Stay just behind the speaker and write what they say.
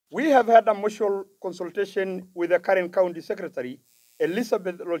We have had a mutual consultation with the current County Secretary,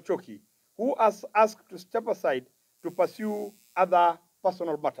 Elizabeth Lochoki, who has asked to step aside to pursue other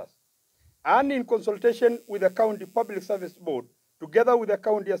personal matters. And in consultation with the County Public Service Board, together with the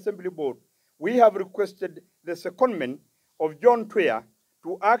County Assembly Board, we have requested the secondment of John Tweah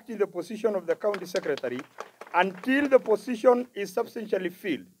to act in the position of the County Secretary until the position is substantially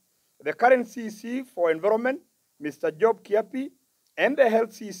filled. The current CEC for Environment, Mr. Job Kiapi, and the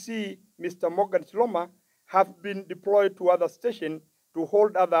Health CEC, Mr. Morgan Chiloma, have been deployed to other stations to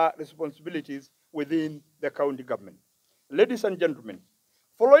hold other responsibilities within the county government. Ladies and gentlemen,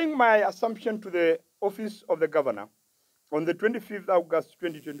 following my assumption to the office of the governor on the 25th August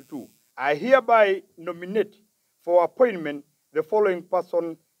 2022, I hereby nominate for appointment the following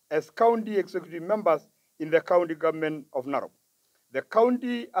person as county executive members in the county government of Narok. The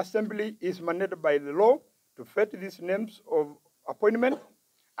county assembly is mandated by the law to fet these names of appointment.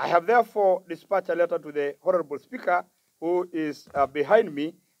 I have therefore dispatched a letter to the Honorable Speaker, who is behind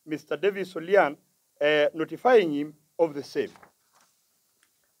me, Mr. David Solian, notifying him of the same.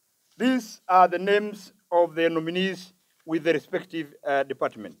 These are the names of the nominees with the respective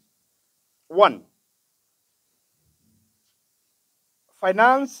department. 1.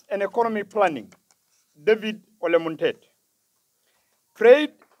 Finance and Economic Planning, David Olemuntet.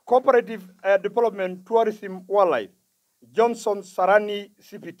 Trade, Cooperative Development, Tourism, Wildlife, Johnson Sarani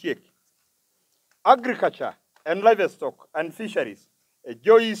CPTEC. Agriculture and Livestock and Fisheries,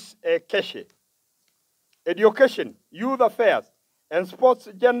 Joyce Keshe. Education, Youth Affairs, and Sports,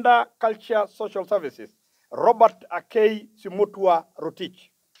 Gender, Culture, Social Services, Robert Akei Simutua Rotich.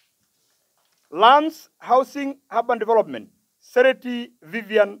 Lands, Housing, Urban Development, Sereti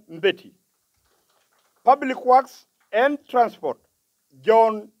Vivian Mbeti. Public Works and Transport,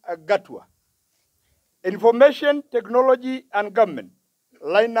 John Gatua. Information, Technology, and Government,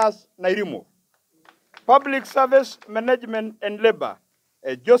 Linus Nairimo. Public Service Management and Labor,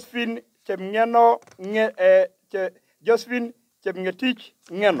 Josephine Chemngetich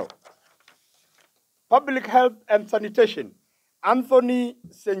Ngeno. Public Health and Sanitation, Anthony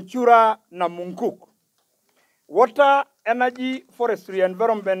Senchura Namunkuk. Water, Energy, Forestry,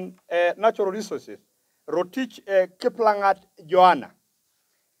 Environment, Natural Resources, Rotich Kiplangat Joanna.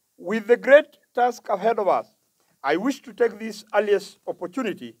 With the great task ahead of us, I wish to take this earliest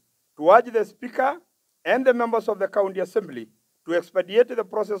opportunity to urge the Speaker and the members of the County Assembly to expedite the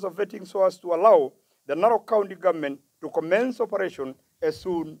process of vetting so as to allow the Narok County government to commence operation as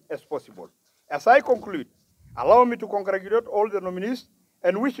soon as possible. As I conclude, allow me to congratulate all the nominees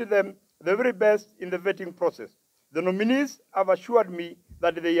and wish them the very best in the vetting process. The nominees have assured me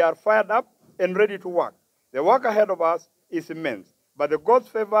that they are fired up and ready to work. The work ahead of us is immense. By the God's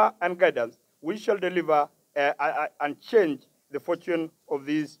favor and guidance, we shall deliver and change the fortune of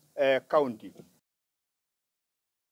this county.